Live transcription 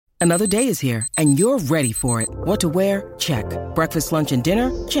Another day is here, and you're ready for it. What to wear? Check. Breakfast, lunch, and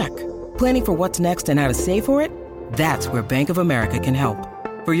dinner? Check. Planning for what's next and how to save for it? That's where Bank of America can help.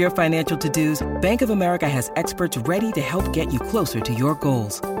 For your financial to-dos, Bank of America has experts ready to help get you closer to your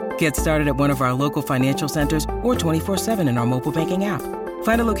goals. Get started at one of our local financial centers or 24/7 in our mobile banking app.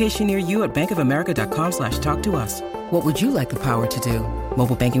 Find a location near you at bankofamerica.com/talktous. What would you like the power to do?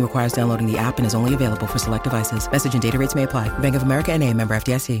 Mobile banking requires downloading the app and is only available for select devices. Message and data rates may apply. Bank of America NA, member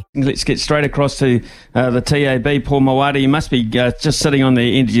FDIC. Let's get straight across to the TAB. Paul Mawadi, you must be just sitting on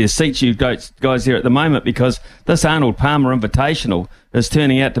the end of your seats, you guys there at the moment, because this Arnold Palmer Invitational is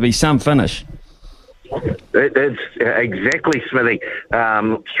turning out to be some finish. It's exactly, Smithy.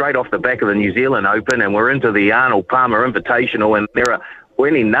 Straight off the back of the New Zealand Open, and we're into the Arnold Palmer Invitational, and there are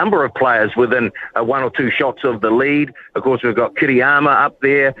any number of players within one or two shots of the lead. Of course, we've got Kiriyama up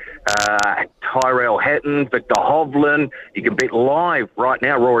there, Tyrell Hatton, Victor Hovland. You can bet live right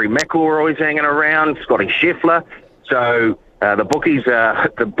now. Rory McIlroy's hanging around, Scotty Scheffler. So the book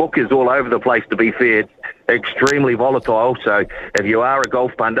is all over the place, to be fair. It's extremely volatile. So if you are a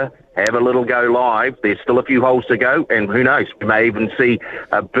golf punter, have a little go live. There's still a few holes to go, and who knows, we may even see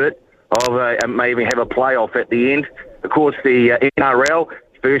a bit of may even have a playoff at the end. Of course, the NRL,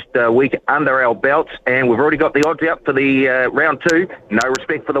 first week under our belts, and we've already got the odds out for the round two. No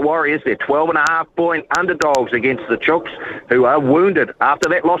respect for the Warriors. They're 12.5-point underdogs against the Chooks, who are wounded after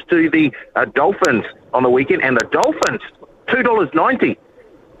that loss to the Dolphins on the weekend. And the Dolphins, $2.90.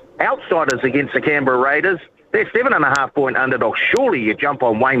 Outsiders against the Canberra Raiders. They're 7.5-point underdogs. Surely you jump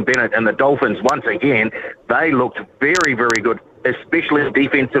on Wayne Bennett and the Dolphins once again. They looked very, very good, especially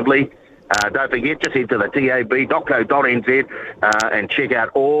defensively. Don't forget, just head to the tab.co.nz and check out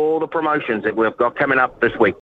all the promotions that we've got coming up this week.